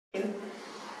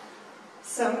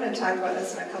So I'm going to talk about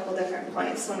this in a couple different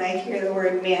points. When I hear the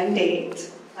word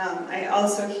mandate, I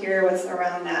also hear what's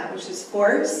around that, which is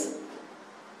force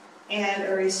and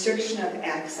a restriction of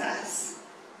access,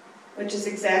 which is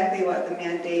exactly what the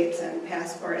mandates and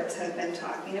passports have been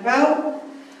talking about.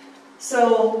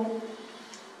 So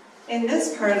in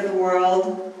this part of the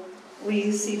world,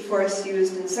 we see force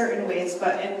used in certain ways,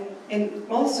 but in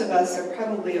most of us are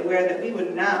probably aware that we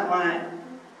would not want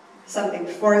something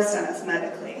forced on us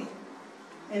medically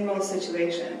in most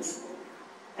situations.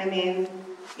 I mean,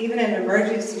 even in an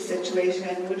emergency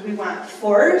situation, would we want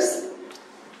force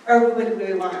or would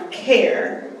we want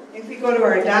care? If we go to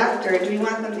our doctor, do we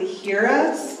want them to hear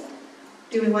us?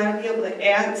 Do we want to be able to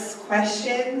ask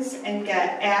questions and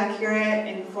get accurate,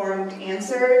 informed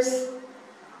answers?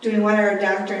 Do we want our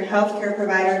doctor and healthcare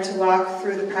provider to walk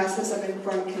through the process of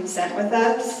informed consent with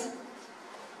us?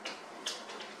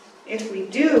 If we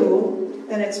do,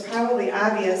 then it's probably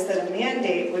obvious that a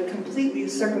mandate would completely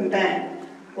circumvent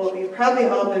what we've probably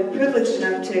all been privileged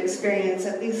enough to experience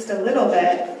at least a little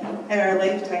bit in our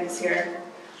lifetimes here.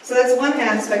 So that's one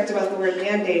aspect about the word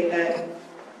mandate that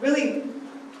really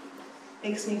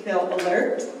makes me feel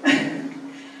alert.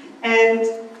 And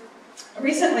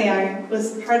recently I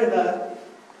was part of a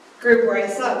group where I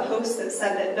saw a post that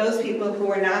said that those people who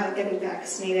were not getting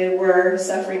vaccinated were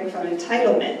suffering from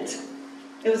entitlement.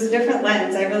 It was a different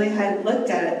lens. I really hadn't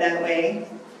looked at it that way,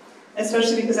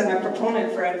 especially because I'm a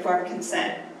proponent for informed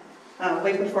consent,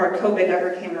 way before COVID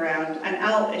ever came around, on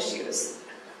all issues.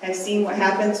 I've seen what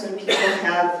happens when people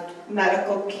have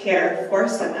medical care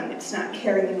forced on them. It's not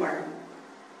care anymore.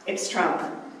 It's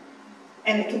trauma.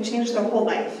 And it can change their whole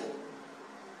life.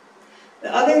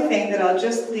 The other thing that I'll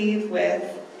just leave with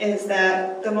is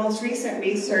that the most recent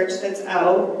research that's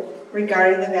out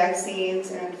regarding the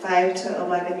vaccines in 5 to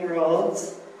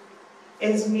 11-year-olds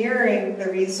is mirroring the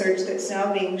research that's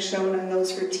now being shown on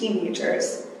those for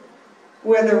teenagers,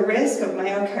 where the risk of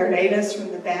myocarditis from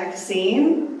the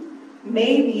vaccine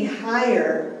may be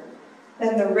higher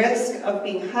than the risk of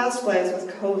being hospitalized with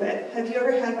COVID. Have you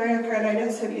ever had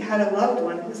myocarditis? Have you had a loved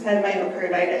one who's had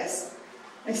myocarditis?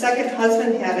 My second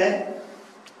husband had it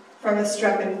from a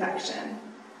strep infection.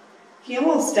 He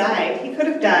almost died. He could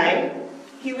have died.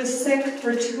 He was sick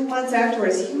for 2 months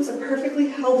afterwards. He was a perfectly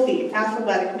healthy,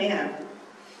 athletic man.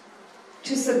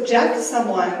 To subject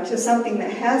someone to something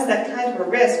that has that kind of a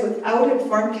risk without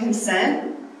informed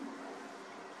consent,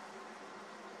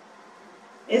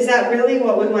 is that really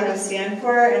what we want to stand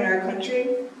for in our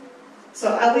country?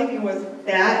 So I'll leave you with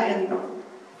that and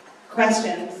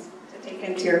questions to take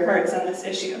into your hearts on this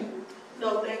issue.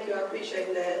 No, thank you. I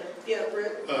appreciate that. Yeah,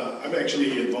 Britt? I'm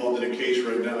actually involved in a case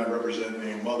right now. I represent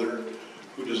a mother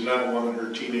who does not want her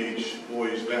teenage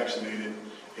boys vaccinated,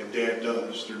 and dad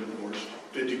does. They're divorced,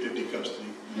 50-50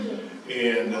 custody.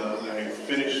 And I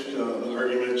finished the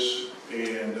arguments,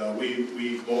 and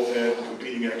we both had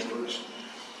competing experts.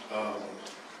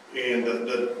 And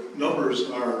the numbers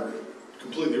are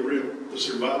completely real. The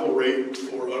survival rate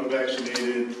for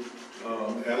unvaccinated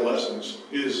adolescents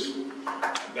is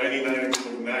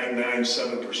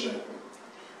 99.997%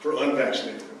 for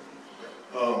unvaccinated.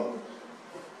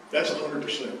 That's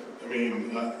 100%. I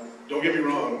mean, don't get me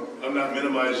wrong, I'm not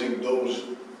minimizing those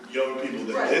young people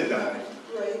that did die,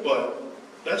 but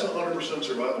that's 100%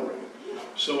 survival rate.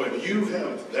 So if you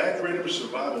have that great of a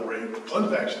survival rate,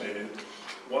 unvaccinated,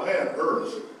 why on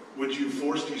earth would you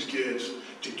force these kids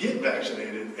to get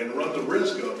vaccinated and run the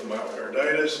risk of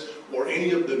myocarditis or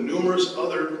any of the numerous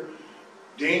other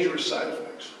dangerous side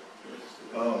effects?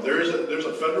 There's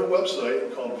a federal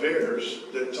website called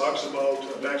VAERS that talks about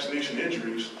vaccination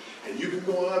injuries, and you can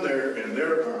go on there and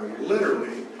there are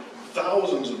literally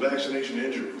thousands of vaccination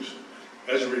injuries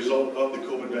as a result of the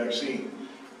COVID vaccine.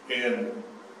 And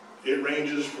it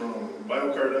ranges from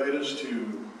myocarditis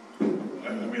to, I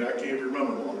mean, I can't even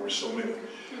remember them all, there were so many.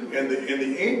 And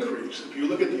the increase, if you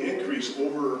look at the increase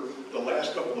over the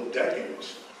last couple of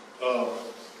decades of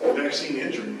vaccine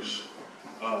injuries,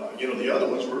 you know, the other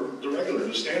ones were the regular,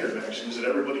 the standard vaccines that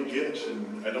everybody gets,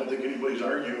 and I don't think anybody's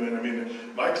arguing. I mean,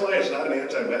 my client's not an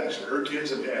anti-vaxxer. Her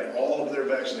kids have had all of their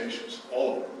vaccinations,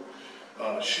 all of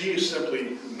them. She is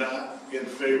simply not in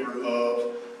favor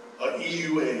of an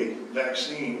EUA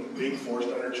vaccine being forced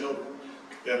on her children.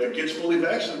 If it gets fully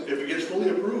vaccinated, if it gets fully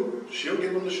approved, she'll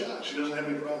give them the shot. She doesn't have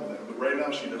any problem with that. But right now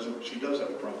she doesn't. She does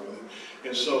have a problem with it.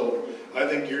 And so I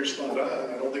think you're spot on.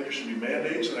 I don't think there should be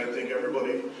mandates, and I think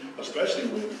everybody, especially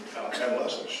with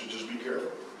adolescents, should just be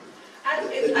careful.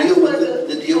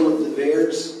 The deal with the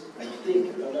VAERS, I think,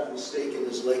 if I'm not mistaken,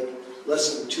 is like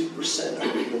less than 2%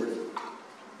 are reported.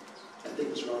 I think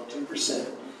it's around 2%.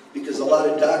 Because a lot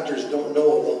of doctors don't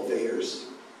know about VAERS.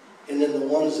 And then then the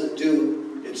ones that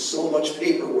do, it's so much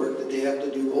paperwork that they have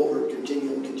to do over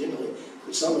continually,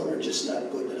 but some of them are just not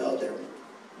putting it out there.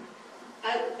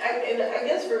 And I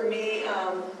guess for me,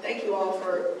 thank you all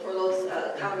for those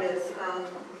comments.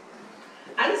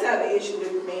 I just have an issue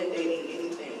with mandating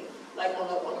anything, like on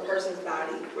a person's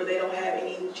body, where they don't have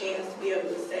any chance to be able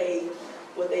to say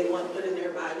what they want to put in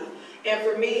their body. And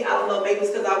for me, I don't know, maybe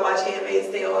it's because I watch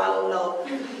Handmaid's Tale, I don't know,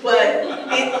 but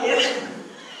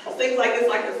it seems like it's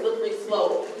like a slippery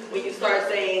slope when you start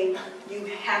saying you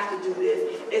have to do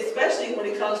this, especially when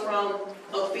it comes from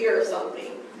a fear of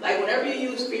something. Like whenever you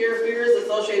use fear, fear is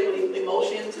associated with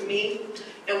emotion to me,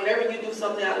 and whenever you do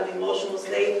something out of an emotional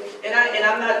state, and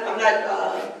I'm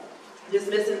not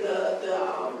dismissing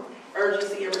the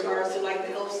urgency in regards to like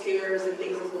the health scares and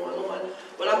things that's going on.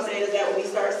 What I'm saying is that when we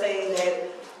start saying that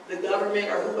the government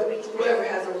or whoever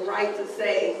has a right to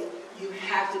say you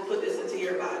have to put this into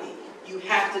your body, you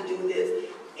have to do this,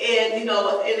 and you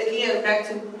know, and again back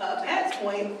to Pat's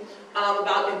point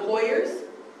about employers.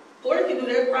 Employers can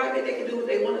do their private, they can do what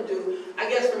they want to do. I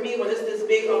guess for me, when it's this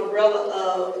big umbrella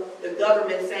of the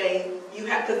government saying you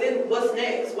have, because then what's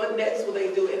next? What next will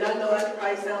they do? And I know I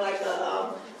probably sound like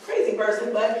a crazy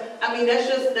person, but I mean that's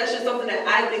just something that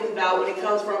I think about when it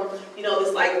comes from, you know,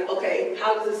 this like, okay,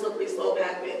 how does this slippery slope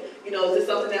happen? You know, is this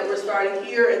something that we're starting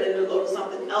here and then it'll go to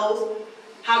something else?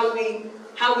 How do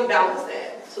we balance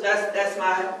that? So that's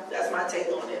my take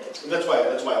on it. And that's why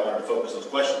I wanted to focus those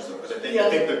questions though, because I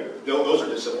think that those are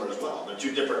dissimilar as well. They're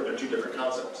two different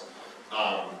concepts.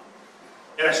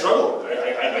 And I struggle.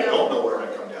 I don't know where I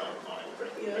come down on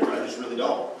it. I just really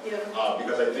don't.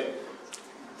 Because I think,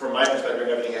 from my perspective,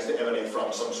 everything has to emanate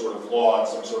from some sort of law and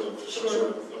some sort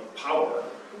of power.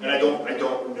 And I don't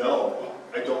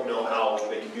know how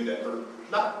they can do that.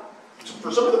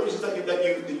 For some of the reasons that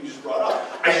you just brought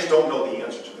up, I just don't know the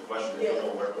answer to the question. I don't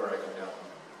know where I come down.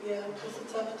 Yeah, it's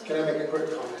a tough. Can I make a quick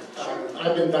comment? Sure.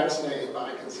 I've been vaccinated, but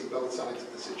I can see both sides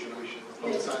of the situation,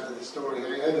 both sides of the story.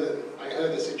 I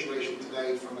heard a situation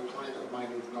today from a client of mine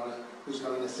who's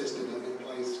got an assisted living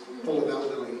place full of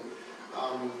elderly.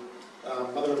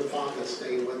 Mother and father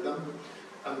stayed with them,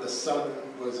 and the son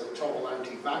was a total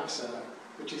anti-vaxxer,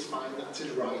 which is fine, that's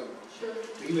his right. Sure.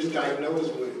 He was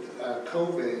diagnosed with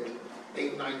COVID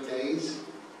 8-9 days,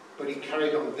 but he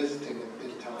carried on visiting and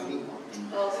didn't tell anyone.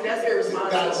 Oh, so that's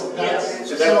irresponsible. I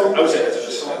would say that's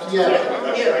just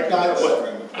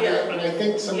and I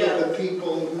think some of the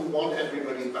people who want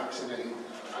everybody vaccinated,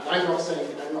 and I'm not saying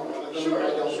I'm not one of them, I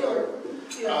don't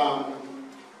know.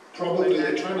 Probably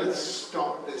they're trying to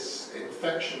stop this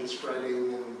infection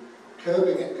spreading and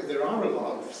curbing it, because there are a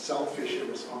lot of selfish,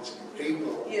 irresponsible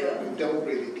people who don't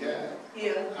really care.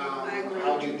 I agree.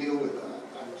 How do you deal with that?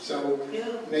 So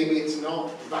maybe it's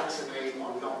not vaccinate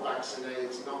or not vaccinate,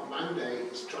 it's not mandate,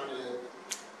 it's trying to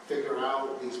figure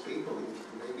out these people.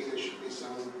 Maybe there should be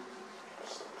some...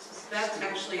 That's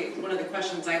actually one of the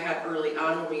questions I had early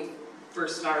on when we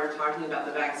first started talking about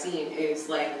the vaccine, is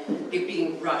like it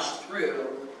being rushed through,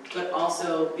 but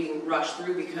also being rushed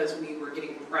through because we were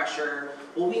getting pressure.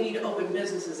 Well, we need to open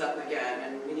businesses up again,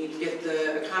 and we need to get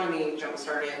the economy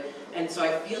jump-started. And so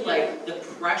I feel like the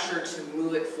pressure to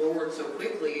move it forward so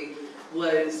quickly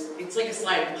it's like a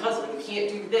sliding puzzle. You can't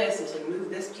do this until you move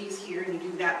this piece here, and you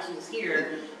do that piece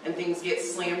here, and things get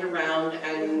slammed around,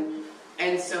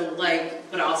 and so like,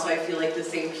 but also I feel like the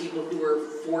same people who are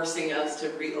forcing us to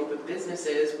reopen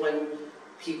businesses when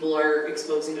people are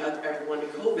exposing everyone to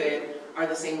COVID are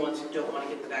the same ones who don't want to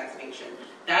get the vaccination.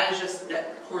 That is just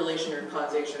that correlation or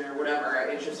causation or whatever.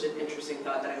 It's just an interesting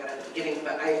thought that I had at the beginning.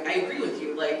 But I agree with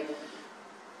you. Like,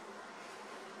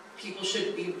 people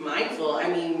should be mindful. I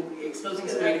mean, exposing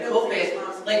somebody to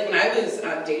COVID. Like when I was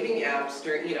on dating apps,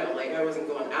 during, like I wasn't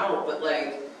going out, but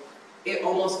like it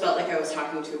almost felt like I was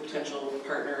talking to a potential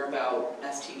partner about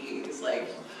STDs. Like,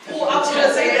 well, I was going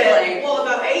to say that. Well,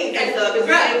 about AIDS and stuff.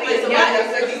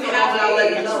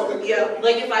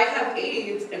 Like if I have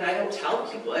AIDS and I don't tell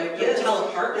people, I don't tell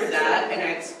a partner that, and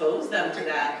I expose them to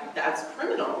that, that's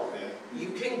criminal. You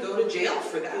can go to jail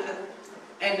for that.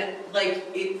 And like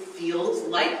it feels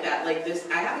like that. Like this,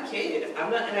 I have a kid. And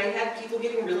I had people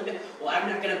getting really bad. Well, I'm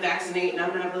not going to vaccinate, and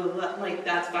I'm not blah, blah, blah. I'm like,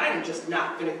 that's fine. I'm just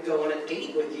not going to go on a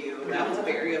date with you. That was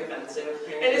very offensive.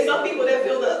 And there's some people that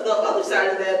feel the other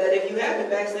side of that if you have been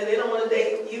vaccinated, they don't want to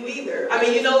date you either. I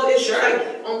mean, it's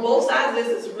like on both sides of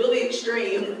this, it's really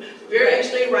extreme, very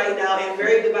extreme right now, and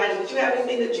very divided. Did you have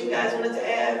anything that you guys wanted to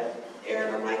add,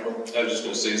 Aaron or Michael? I was just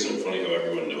going to say, isn't it funny how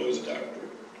everyone knows a doctor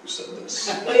who said this?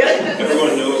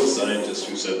 Everyone knows a scientist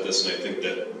who said this, and I think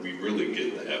that we really get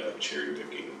in the habit of cherry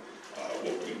picking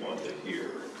what we want to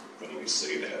hear when we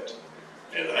say that.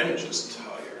 And I'm just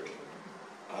tired.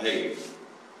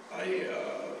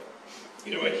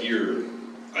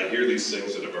 I hear these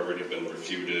things that have already been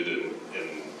refuted,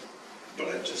 but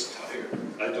I'm just tired.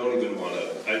 I don't even want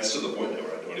to. It's to the point now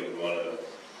where I don't even want to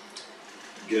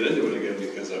get into it again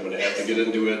because I'm going to have to get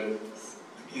into it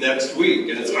next week,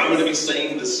 and I'm going to be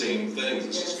saying the same things.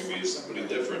 It's just going to be somebody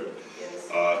different.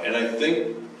 And I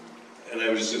think, and I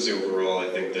was just going to say overall, I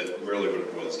think that really what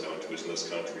it boils down to is in this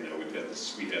country now we have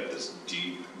this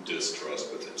deep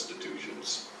distrust with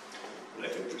institutions. And I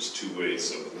think there's two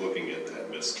ways of looking at that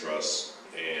mistrust.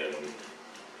 And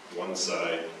one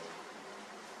side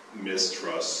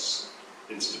mistrusts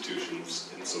institutions,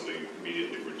 and so they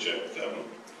immediately reject them.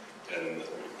 And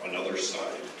another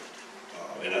side,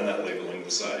 and I'm not labeling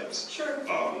the sides. Sure.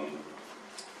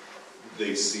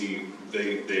 They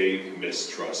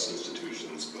mistrust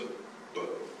institutions, but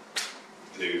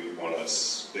they want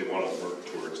to work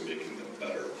towards making them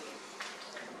better.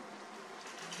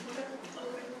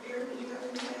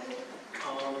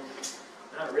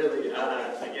 Not really. I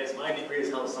guess my degree is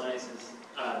health sciences,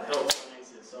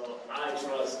 so I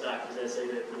trust doctors that say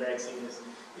that the vaccine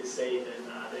is safe and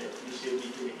that you should be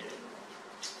getting it.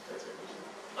 That's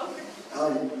Okay.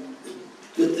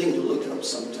 Good thing to look up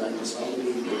sometime is how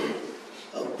many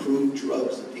approved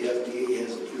drugs that the FDA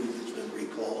has approved that's been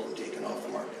recalled and taken off the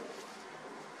market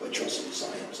by trusting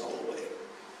science all the way.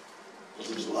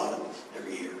 There's a lot of them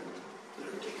every year that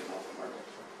are taken off the market,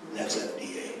 and that's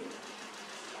FDA.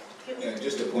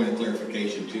 Just a point of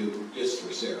clarification too, just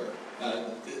for Sarah.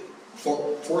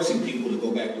 Forcing people to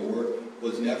go back to work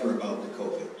was never about the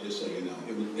COVID, just so you know.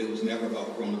 It was never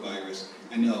about coronavirus.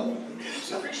 I know.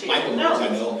 Michael knows, I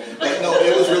know. But no,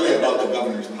 it was really about the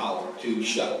governor's power to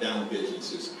shut down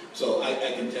businesses. So I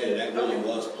can tell you that really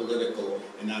was political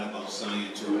and not about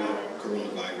science or about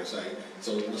coronavirus.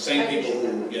 So the same people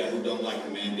who don't like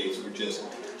the mandates were just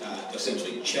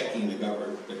essentially checking the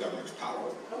governor's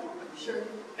power. Sure.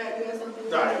 Pat, you have something?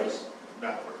 No, it's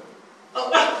not working. Oh.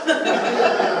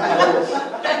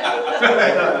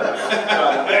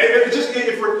 Just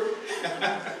if we're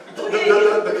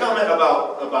the comment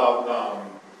about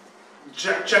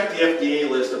check the FDA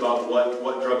list about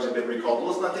what drugs have been recalled.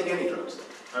 Well, let's not take any drugs.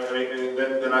 I mean,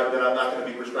 then I'm not going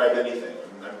to be prescribed anything.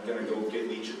 I'm going to go get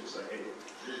leeches.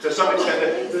 To some extent,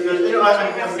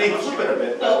 I'm being flippant a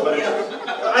bit, but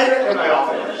I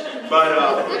often am. But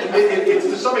it's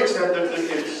to some extent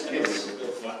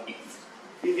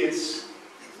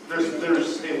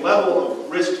there's a level of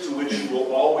risk to which you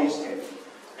will always take,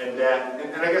 and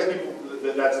I guess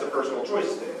that's the personal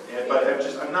choice thing. But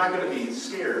I'm not going to be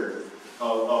scared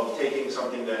of taking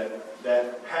something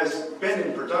that has been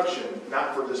in production,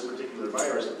 not for this particular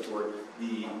virus, but for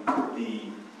the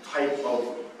type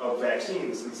of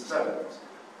vaccine since the 70s.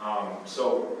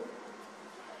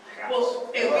 Well,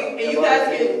 and you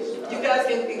guys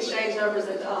can exchange numbers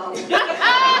and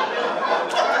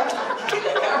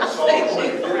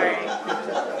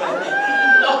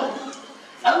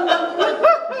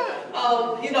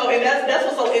and that's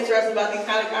what's so interesting about these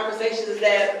kind of conversations is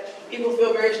that people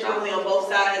feel very strongly on both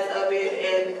sides of it,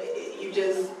 and it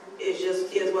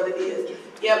just is what it is.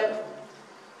 Yep.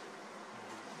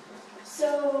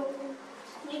 So,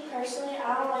 me personally,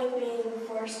 I don't like being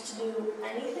forced to do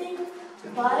anything,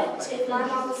 but if my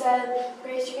mom said,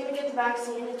 Grace, you're going to get the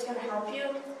vaccine, it's going to help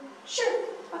you, sure,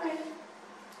 okay.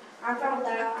 I'm fine with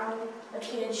that. I'm a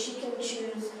kid. She can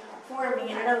choose for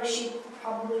me. I know she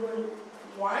probably wouldn't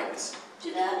want to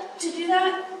do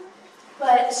that,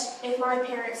 but if my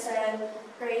parents said,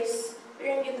 Grace, you're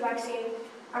going to get the vaccine,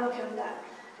 I'm okay with that.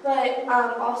 But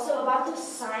also about the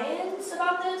science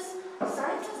about this,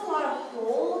 science has a lot of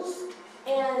holes,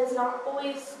 and it's not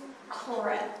always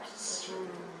correct.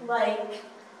 Like,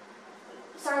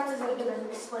 science isn't going to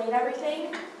explain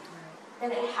everything,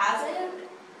 and it hasn't.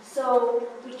 So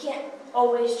we can't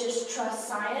always just trust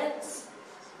science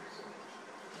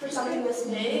for something this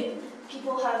big.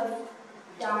 People have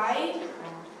died,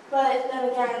 but then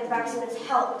again, the vaccine has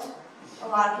helped a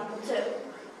lot of people too.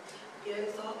 Yeah,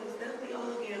 it's definitely all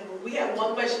a gamble. We have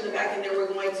one question in the back, and then we're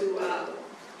going to wrap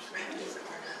this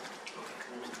part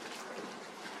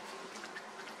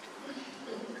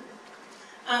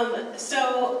up.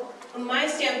 So my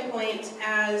standpoint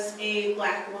as a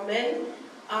Black woman,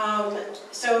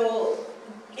 so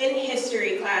in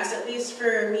history class, at least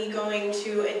for me going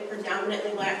to a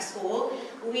predominantly Black school,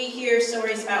 we hear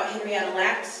stories about Henrietta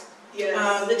Lacks,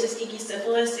 the Tuskegee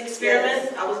syphilis experiment.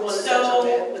 Yes, I was going to touch on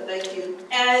that, but thank you.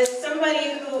 As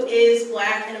somebody who is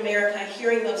Black in America,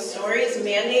 hearing those stories,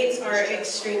 mandates are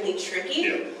extremely tricky.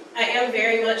 Yeah. I am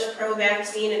very much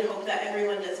pro-vaccine and hope that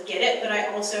everyone does get it, but I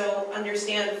also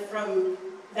understand from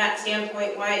that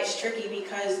standpoint why it's tricky,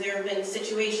 because there have been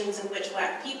situations in which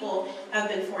Black people have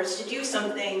been forced to do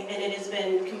something and it has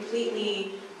been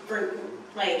completely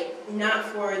not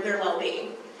for their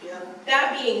well-being. Yeah.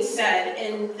 That being said,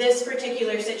 in this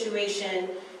particular situation,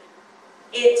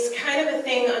 it's kind of a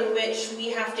thing on which we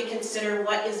have to consider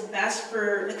what is best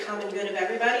for the common good of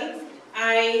everybody.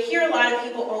 I hear a lot of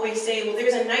people always say, well,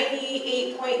 there's a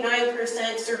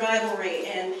 98.9% survival rate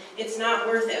and it's not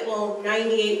worth it. Well,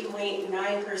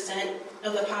 98.9%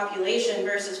 of the population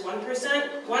versus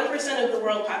 1%. 1% of the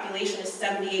world population is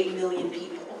 78 million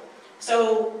people.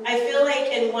 So I feel like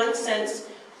in one sense,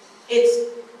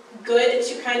 it's good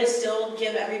to kind of still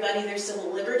give everybody their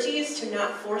civil liberties, to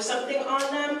not force something on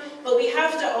them, but we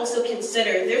have to also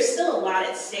consider there's still a lot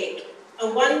at stake. A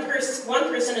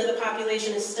 1% of the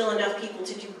population is still enough people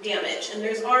to do damage, and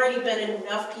there's already been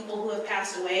enough people who have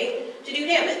passed away to do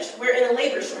damage. We're in a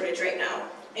labor shortage right now,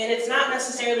 and it's not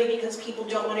necessarily because people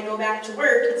don't want to go back to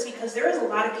work, it's because there is a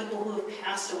lot of people who have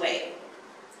passed away.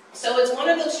 So it's one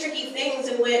of those tricky things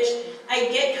in which I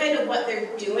get kind of what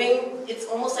they're doing. It's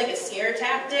almost like a scare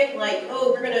tactic, like,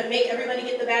 oh, we're going to make everybody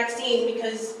get the vaccine,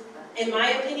 because in my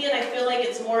opinion, I feel like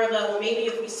it's more of a, well, maybe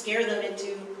if we scare them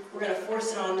into, we're going to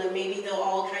force it on them, maybe they'll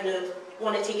all kind of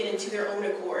want to take it into their own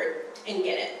accord and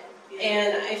get it.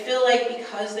 And I feel like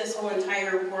because this whole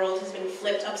entire world has been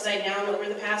flipped upside down over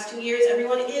the past 2 years,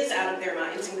 everyone is out of their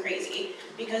minds and crazy,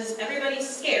 because everybody's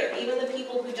scared. Even the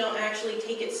people who don't actually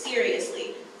take it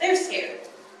seriously, they're scared,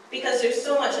 because there's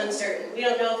so much uncertain. We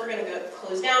don't know if we're going to go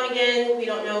close down again. We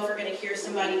don't know if we're going to hear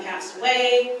somebody passed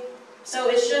away. So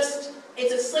it's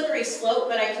a slippery slope,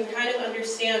 but I can kind of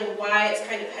understand why it's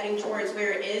kind of heading towards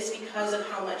where it is because of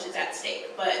how much is at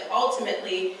stake. But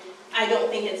ultimately, I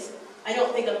don't think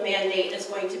a mandate is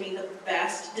going to be the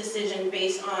best decision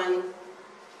based on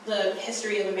the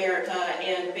history of America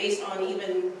and based on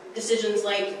even decisions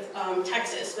like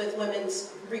Texas with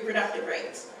women's reproductive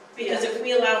rights. Because if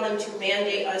we allow them to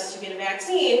mandate us to get a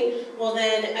vaccine, well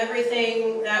then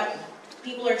everything that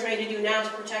people are trying to do now to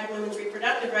protect women's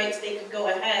reproductive rights, they could go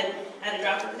ahead at a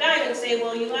drop of a dime and say,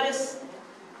 well, you let us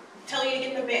tell you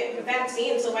to get the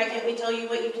vaccine, so why can't we tell you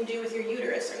what you can do with your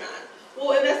uterus or not?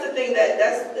 Well, and that's the thing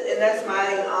that's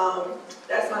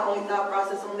my only thought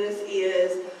process on this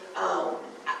is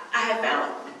I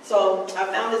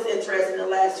found this interesting in the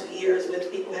last 2 years with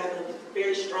people having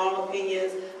very strong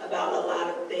opinions about a lot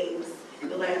of things in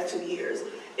the last 2 years,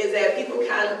 is that people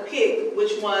kind of pick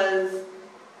which ones,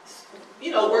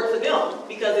 work for them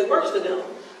because it works for them,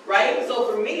 right?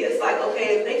 So for me, it's like,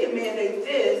 okay, if they can mandate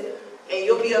this and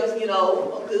you'll be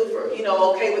good for,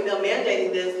 okay with them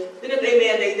mandating this, then if they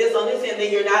mandate this on this end,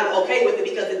 then you're not okay with it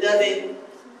because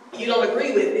you don't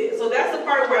agree with it. So that's the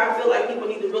part where I feel like people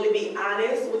need to really be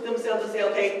honest with themselves and say,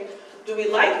 okay, do we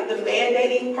like the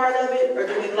mandating part of it, or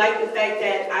do we like the fact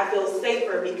that I feel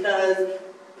safer because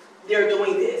they're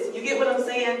doing this? You get what I'm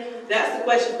saying? That's the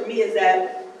question for me, is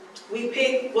that we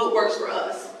pick what works for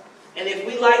us. And if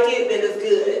we like it, then it's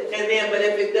good. But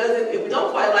if we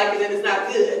don't quite like it, then it's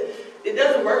not good. It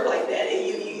doesn't work like that.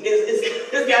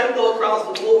 It's got to go across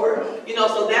the board.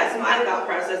 So that's my thought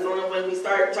process on it when we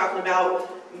start talking about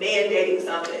mandating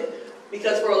something.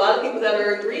 Because for a lot of people that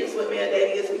are agreeing with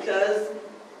mandating, it's because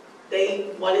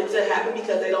they want it to happen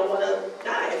because they don't want to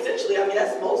die, essentially.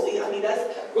 That's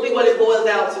really what it boils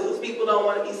down to, is people don't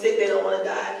want to be sick, they don't want to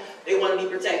die, they want to be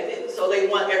protected. So they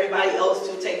want everybody else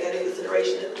to take that into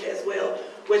consideration as well,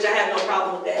 which I have no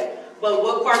problem with that. But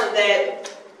what part of that,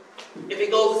 if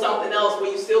it goes to something else,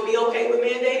 will you still be okay with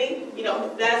mandating?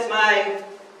 That's my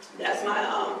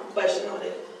question on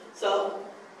it. So.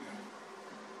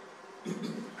 I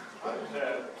just have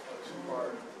a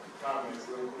two-part comments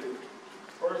real quick.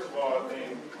 First of all, I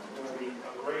think when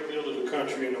a great deal of the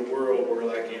country and the world were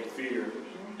in fear,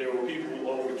 there were people who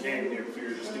overcame their fear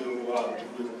to still go out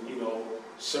and do,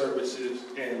 services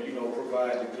and,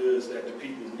 provide the goods that the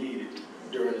people needed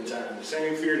during the time. The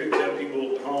same fear that kept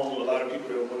people at home, a lot of people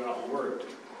that went out and worked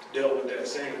dealt with that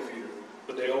same fear.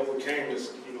 But they overcame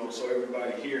this, so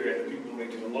everybody here and the people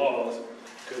making the laws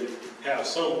could have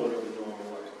somewhat of a normal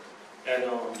life. And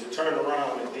to turn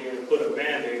around and then put a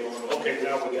Band-Aid on, okay,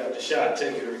 now we got the shot,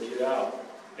 take it or get out.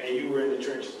 And you were in the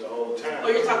trenches the whole time. Oh,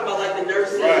 you're talking about the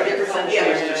nurses right. and different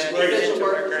essential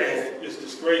workers. It's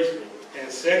disgraceful.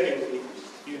 And secondly,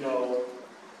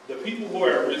 the people who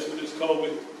are at risk for this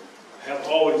COVID have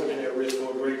always been at risk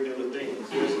for a great deal of things.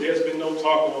 There's been no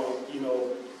talk on,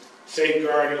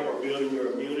 safeguarding or building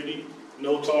your immunity,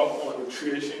 no talk on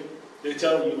nutrition. They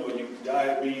tell you,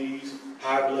 diabetes,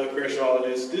 high blood pressure, all of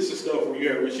this. This is stuff where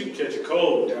you're at risk. You can catch a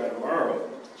cold and die tomorrow.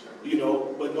 You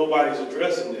know, but nobody's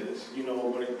addressing this. You know,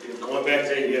 going back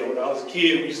to, when I was a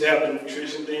kid, we used to have the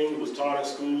nutrition thing. It was taught in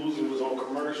schools. It was on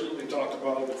commercials. They talked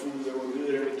about the foods that were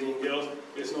good, everything else.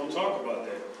 There's no talk about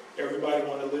that. Everybody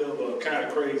want to live a kind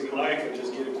of crazy life and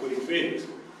just get a quick fix.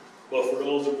 But for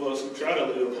those of us who try to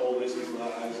live holistic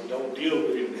lives and don't deal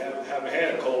with it and haven't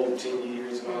had a cold in 10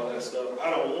 years and all that stuff, I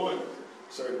don't want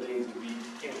certain things to be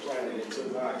implanted into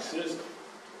my system.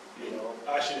 You know,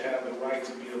 I should have the right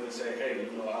to be able to say, hey,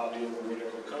 you know, I'll deal with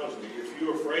whatever comes with it. If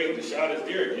you're afraid the shot is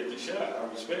there, get the shot. I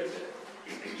respect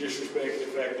that. Disrespect the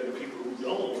fact that the people who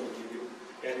don't want to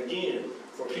get it. And again,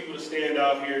 for people to stand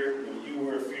out here, when you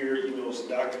were in fear, you know, it's a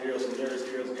doctor there, it's a nurse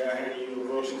there, it's a guy handing you a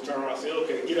groceries, turn around and say,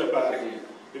 okay, get up out of here.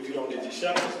 If you don't get your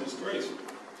shot, it's disgraceful.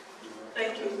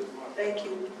 Thank you, thank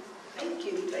you, thank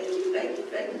you, thank you, thank you,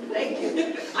 thank you, thank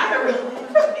you. I really,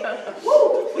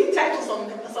 woo, we tackled some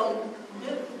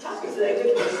good topics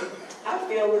today. I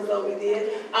feel as though we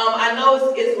did. I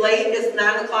know it's late, it's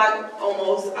 9 o'clock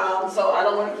almost, so I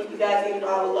don't want to keep you guys, even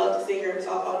though I would love to sit here and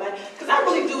talk all night. Because I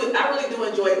really do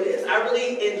enjoy this. I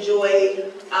really enjoy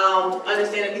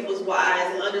understanding people's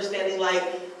whys and understanding like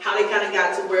how they kind of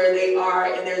got to where they are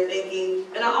in their thinking.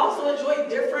 And I also enjoy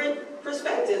different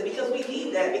perspectives because we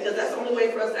need that, because that's the only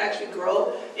way for us to actually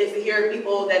grow is to hear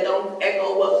people that don't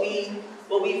echo what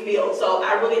we feel. So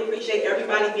I really appreciate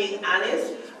everybody being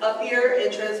honest up here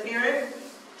and transparent.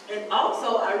 And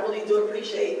also, I really do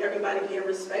appreciate everybody being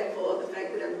respectful of the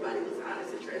fact that everybody was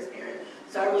honest and transparent.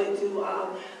 So I really do.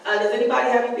 Does anybody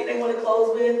have anything they want to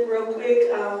close with real quick?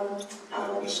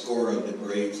 The score of the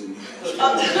Braves and the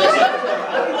let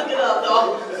me look it up,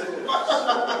 though.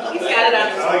 He's got it on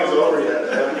his phone. I think it's over yet.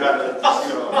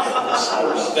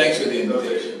 Thanks for the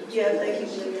invitation. Yeah, thank you,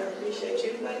 Jimmy. I appreciate you.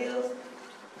 Anybody else?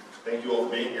 Thank you all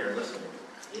for being here and listening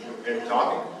Yeah. and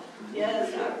talking.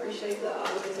 Yes, I appreciate the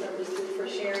audience members too for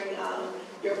sharing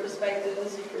your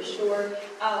perspectives for sure.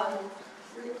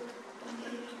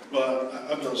 Well,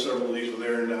 I've done several of these with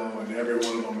Aaron now, and every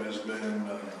one of them has been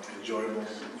enjoyable,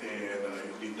 and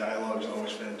the dialogue is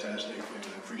always fantastic, and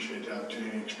I appreciate the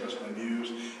opportunity to express my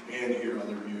views and hear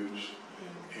other views,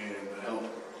 and help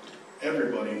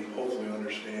everybody hopefully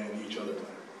understand each other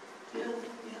better. Yeah,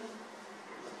 yeah.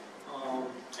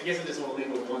 I guess I just want to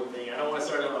leave with one thing. I don't want to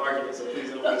start another argument, so please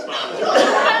don't respond. We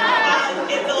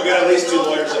got at least 2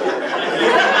 lawyers up here.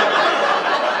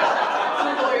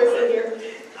 2 lawyers in here.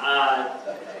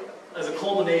 As a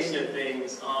culmination of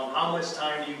things, how much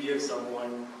time do you give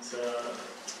someone to,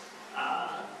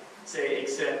 say,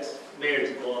 accept marriage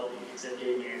equality, accept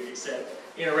gay marriage, accept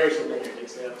interracial marriage,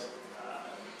 accept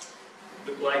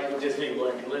the black, just being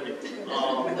black and living?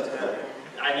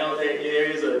 I know that there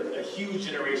is a huge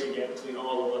generation gap between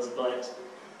all of us, but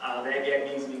that gap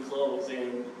needs to be closed.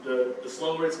 And the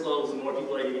slower it's closed, the more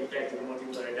people are getting infected, the more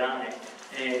people are dying.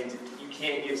 And you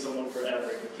can't give someone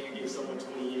forever. You can't give someone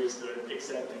 20 years to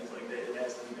accept things like that. It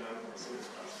has to be done as soon as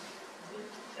possible.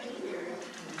 Thank you, Aaron.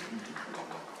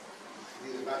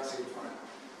 Need a vaccine for it.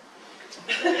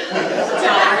 Thank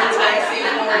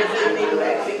you,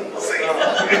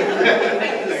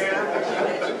 Aaron. I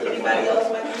appreciate it. Anybody else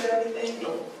want to say anything?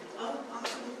 Oh,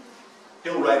 awesome.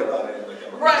 He'll write about it.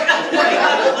 Right.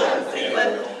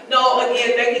 No,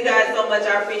 again, thank you guys so much.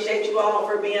 I appreciate you all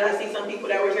for being. I see some people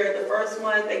that were here at the first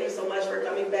one. Thank you so much for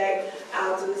coming back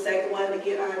to the second one.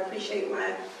 Again, I appreciate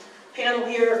my panel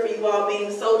here for you all being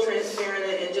so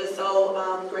transparent and just so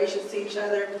gracious to each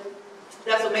other.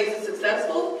 That's what makes it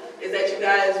successful, is that you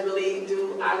guys really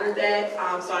do honor that.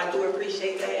 So I do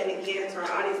appreciate that. And again, to our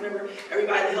audience member,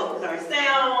 everybody that helped with our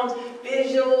sound,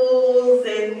 visuals,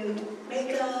 and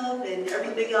makeup, and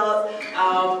everything else.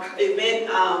 Our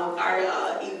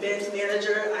events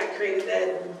manager, I created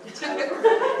that.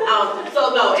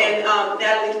 So no, and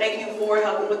Natalie, thank you for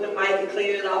helping with the mic and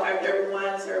cleaning it off after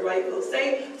everyone, so everybody feels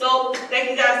safe. So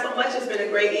thank you guys so much. It's been a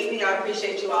great evening. I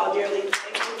appreciate you all dearly.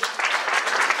 Thank you.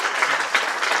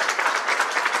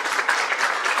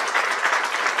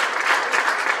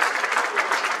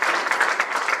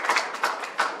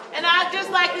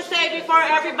 Like to say before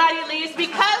everybody leaves,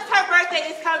 because her birthday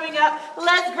is coming up,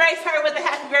 let's grace her with a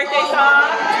happy birthday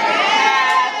song.